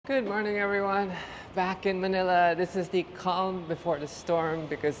Good morning, everyone. Back in Manila. This is the calm before the storm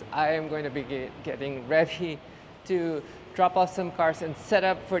because I am going to be getting ready to drop off some cars and set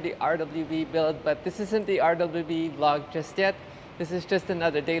up for the RWB build. But this isn't the RWB vlog just yet. This is just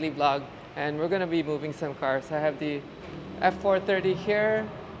another daily vlog, and we're going to be moving some cars. I have the F430 here,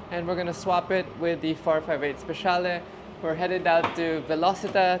 and we're going to swap it with the 458 Speciale. We're headed out to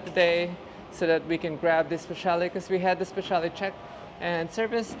Velocita today so that we can grab the Speciale because we had the Speciale checked and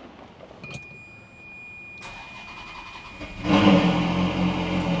service. I'm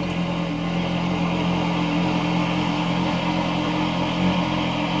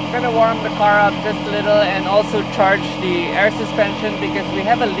gonna warm the car up just a little and also charge the air suspension because we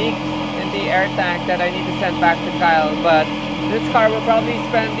have a leak in the air tank that I need to send back to Kyle. But this car will probably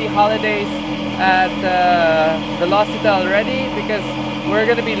spend the holidays at Velocita already because we're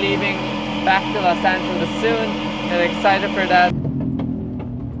gonna be leaving back to Los Angeles soon and excited for that.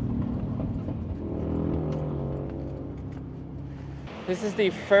 This is the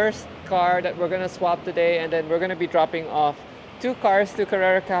first car that we're going to swap today, and then we're going to be dropping off 2 cars to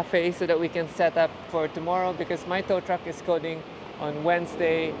Carrera Cafe so that we can set up for tomorrow because my tow truck is coding on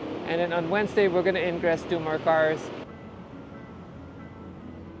Wednesday, and then on Wednesday we're going to ingress 2 more cars.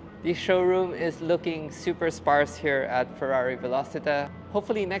 The showroom is looking super sparse here at Ferrari Velocita.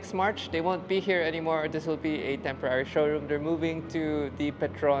 Hopefully next March they won't be here anymore. This will be a temporary showroom. They're moving to the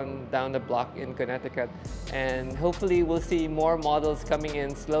Petron down the block in Connecticut, and hopefully we'll see more models coming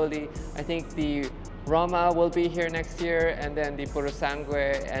in slowly. I think the Roma will be here next year, and then the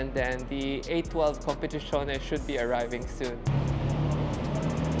Purosangue, and then the 812 Competizione should be arriving soon.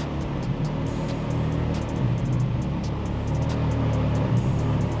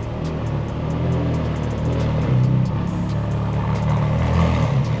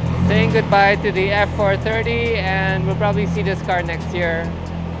 Saying goodbye to the F430, and we'll probably see this car next year.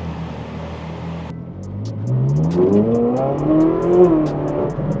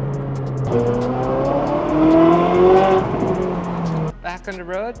 Back on the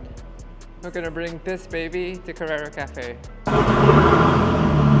road, we're gonna bring this baby to Carrera Cafe.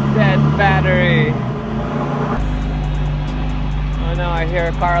 Dead battery. Oh no, I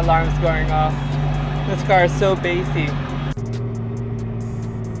hear car alarms going off. This car is so bassy.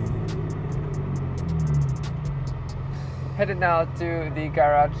 Headed now to the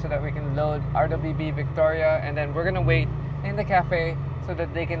garage so that we can load RWB Victoria, and then we're gonna wait in the cafe so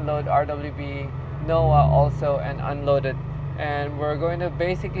that they can load RWB Noah also and unload it. And we're going to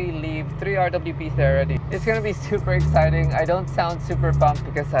basically leave 3 RWBs there already. It's gonna be super exciting. I don't sound super pumped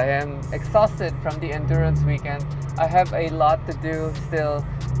because I am exhausted from the endurance weekend. I have a lot to do still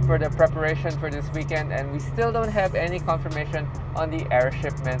for the preparation for this weekend, and we still don't have any confirmation on the air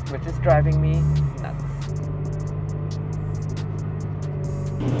shipment, which is driving me nuts.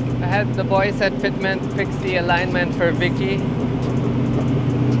 I had the boys at Fitment fix the alignment for Vicky.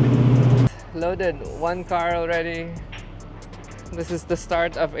 Loaded 1 car already. This is the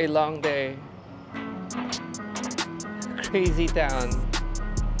start of a long day. Crazy town.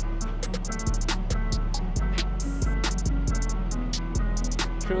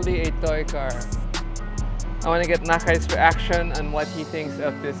 Truly a toy car. I want to get Nakai's reaction on what he thinks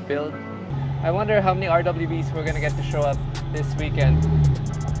of this build. I wonder how many RWBs we're going to get to show up this weekend.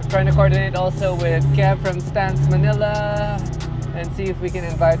 We're trying to coordinate also with Kev from Stance Manila and see if we can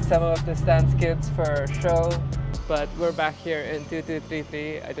invite some of the Stance kids for a show. But we're back here in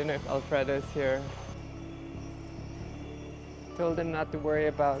 2233. I don't know if Alfredo's here. Told him not to worry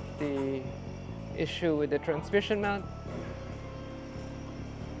about the issue with the transmission mount.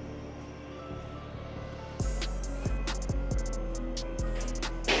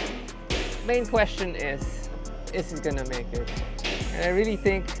 Main question is he gonna make it? And I really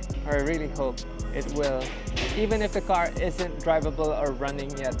think, or I really hope it will. Even if the car isn't drivable or running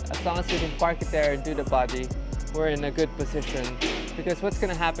yet, as long as we can park it there and do the body, we're in a good position. Because what's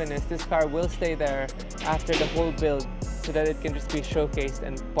gonna happen is this car will stay there after the whole build so that it can just be showcased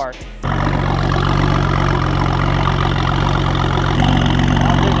and parked.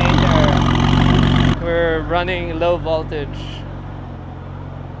 Alternator. We're running low voltage.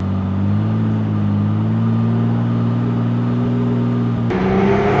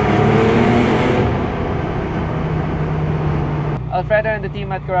 Alfredo and the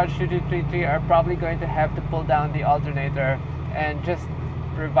team at Garage 2233 are probably going to have to pull down the alternator and just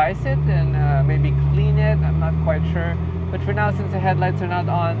revise it and maybe clean it. I'm not quite sure. But for now, since the headlights are not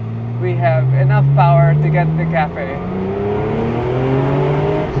on, we have enough power to get to the cafe.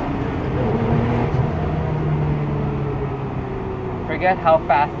 Forget how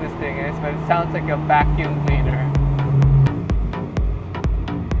fast this thing is, but it sounds like a vacuum cleaner.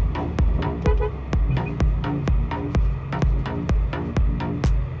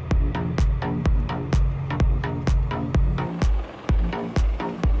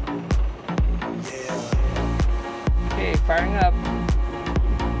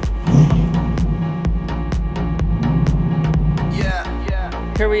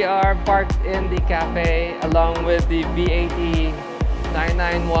 Here we are parked in the cafe along with the V80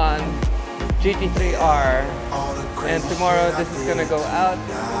 991 GT3R. And tomorrow this is gonna go out.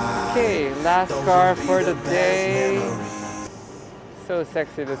 Okay, last car for the day. So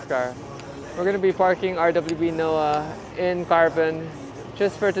sexy, this car. We're gonna be parking RWB Noah in Carbon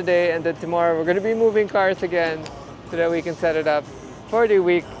just for today, and then tomorrow we're gonna be moving cars again so that we can set it up for the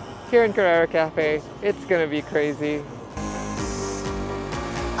week here in Carrera Cafe. It's gonna be crazy.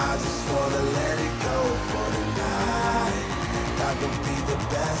 I just wanna let it go for the night. That would be the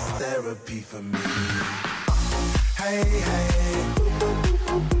best therapy for me. Hey, hey.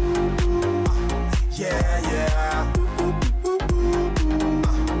 Yeah, yeah.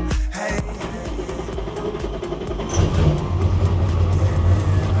 Hey.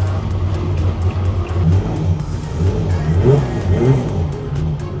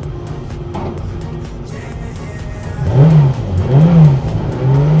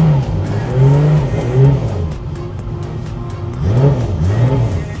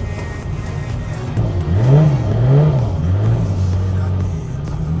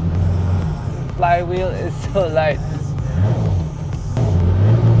 Flywheel is so light.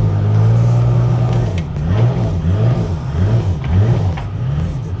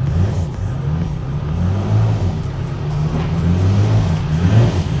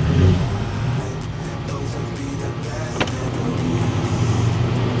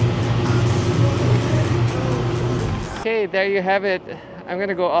 Okay, there you have it. I'm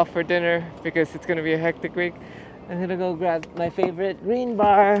gonna go off for dinner because it's gonna be a hectic week. I'm gonna go grab my favorite green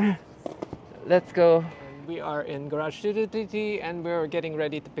bar. Let's go. We are in Garage 223 and we're getting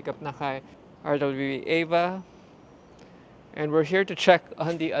ready to pick up Nakai, RWB Ava. And we're here to check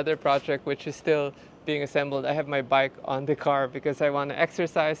on the other project which is still being assembled. I have my bike on the car because I want to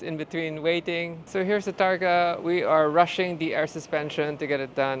exercise in between waiting. So here's the Targa. We are rushing the air suspension to get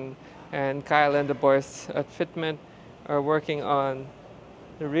it done. And Kyle and the boys at Fitment are working on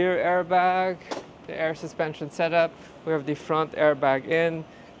the rear airbag, the air suspension setup. We have the front airbag in.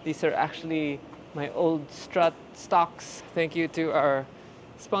 These are actually my old strut stocks. Thank you to our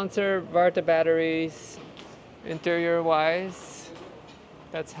sponsor, Varta Batteries. Interior wise,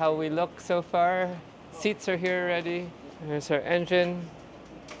 that's how we look so far. Seats are here already. Here's our engine.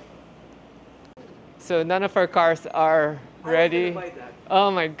 So none of our cars are ready. I was gonna buy that. Oh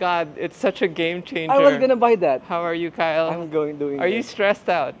my god, it's such a game changer. I was gonna buy that. How are you, Kyle? I'm doing Are you good. stressed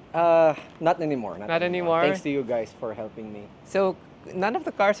out? Not anymore. Not anymore? Thanks to you guys for helping me. So none of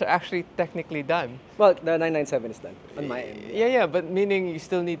the cars are actually technically done. Well, the 997 is done on my end. Yeah, but meaning you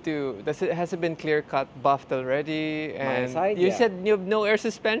still need to. Has it been clear cut, buffed already? And side, you yeah. said you have no air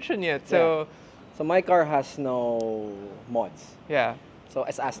suspension yet, so So my car has no mods. yeah. So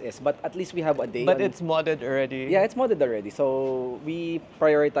it's as is, but at least we have a day. But on- it's modded already. yeah, it's modded already. So we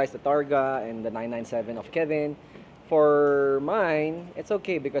prioritize the Targa and the 997 of Kevin. For mine, it's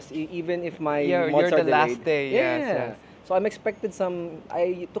okay because even if my Yeah, mods you're are the last delayed, day, yes, yes. So I'm expected some.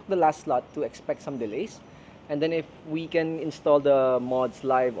 I took the last slot to expect some delays, and then if we can install the mods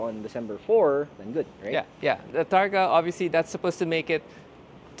live on December 4, then good, right? Yeah. The Targa, obviously, that's supposed to make it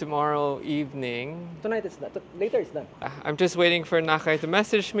tomorrow evening. Tonight it's done. Later it's done. I'm just waiting for Nakai to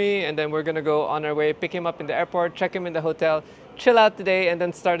message me, and then we're gonna go on our way, pick him up in the airport, check him in the hotel, chill out today, and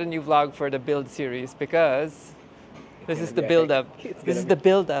then start a new vlog for the build series because this is the be build up. hectic. This is the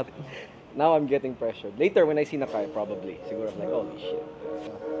build up. Now I'm getting pressured. Later when I see Nakai, probably. Siguro I'm like, holy shit.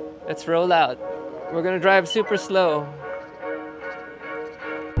 Let's roll out. We're gonna drive super slow.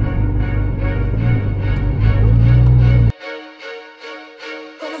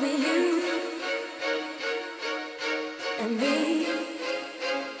 Gonna be you and me.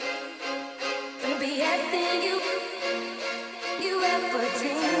 Gonna be everything you ever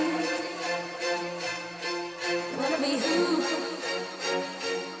dreamed. Wanna be who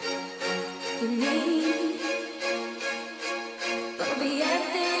you need. Gonna be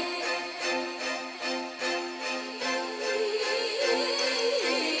everything.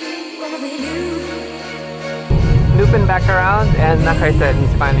 Wanna be you. Looping back around, and Nakai said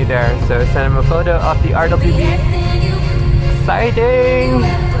he's finally there. So send him a photo of the RWB. Exciting!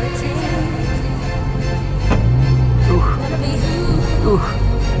 Ooh,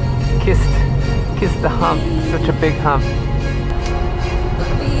 kissed the hump. Such a big hump.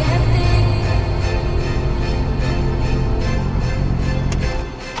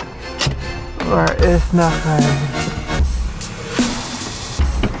 Where is Nakai?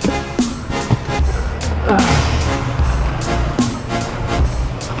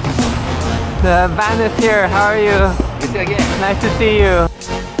 The van is here. How are you? Good again. Nice to see you.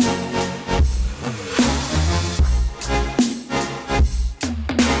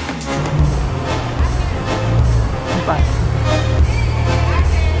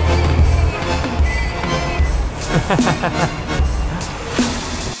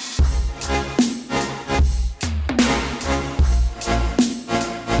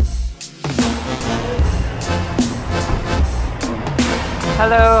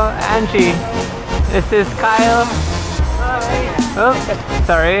 Angie. This is Kyle. Oops,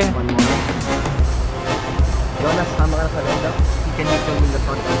 sorry. One more. Jonas, sama ka na sa loob. Can you film in the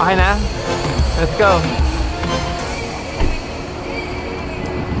front? Okay na? Let's go.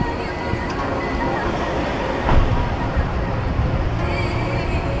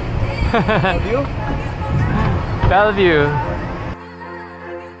 View? Bellevue.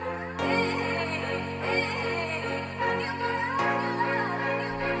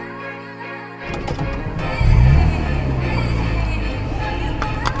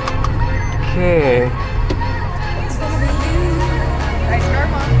 Okay.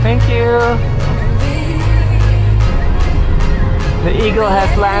 Thank you. The eagle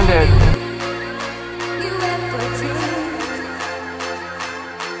has landed. You ever dream?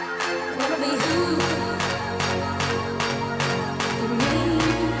 Wanna be who you need?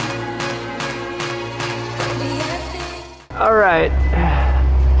 Be everything. All right.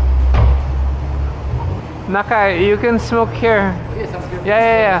 Nakai, you can smoke here.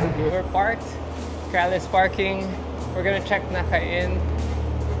 Yeah. We're parked. Kyle is parking. We're gonna check Nakai in.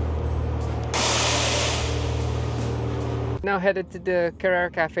 Now headed to the Carrera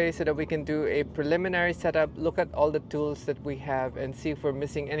Cafe so that we can do a preliminary setup, look at all the tools that we have and see if we're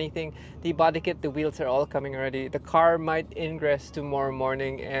missing anything. The body kit, the wheels are all coming already. The car might ingress tomorrow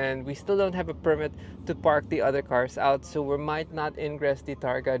morning and we still don't have a permit to park the other cars out, so we might not ingress the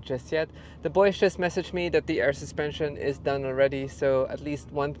Targa just yet. The boys just messaged me that the air suspension is done already, so at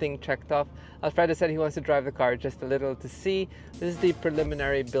least one thing checked off. Alfredo said he wants to drive the car just a little to see. This is the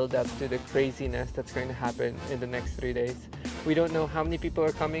preliminary build up to the craziness that's going to happen in the next 3 days. We don't know how many people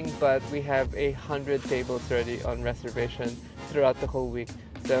are coming, but we have 100 tables already on reservation throughout the whole week,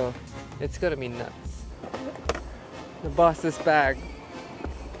 so it's gonna be nuts. The boss's bag,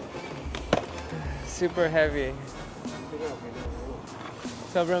 super heavy.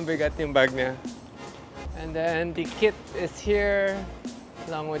 Sobrang bigat yung bag niya. And then the kit is here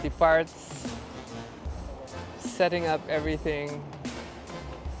along with the parts, setting up everything.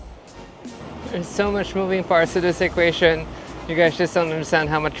 There's so much moving parts to this equation. You guys just don't understand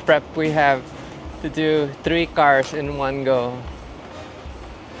how much prep we have to do 3 cars in one go.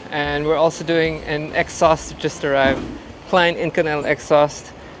 And we're also doing an exhaust that just arrived. Klein Inconel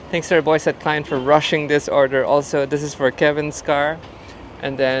exhaust. Thanks to our boys at Klein for rushing this order. Also, this is for Kevin's car.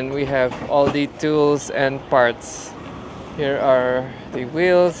 And then we have all the tools and parts. Here are the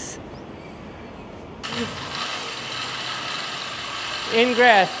wheels.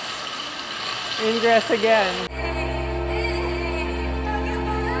 Ingress. Ingress again.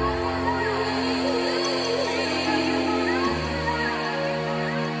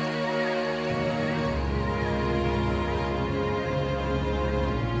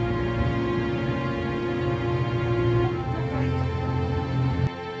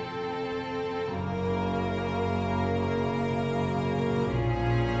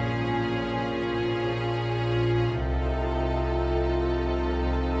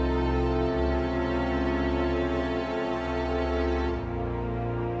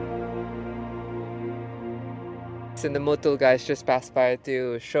 And the Motul guys just passed by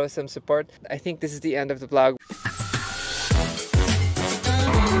to show some support. I think this is the end of the vlog.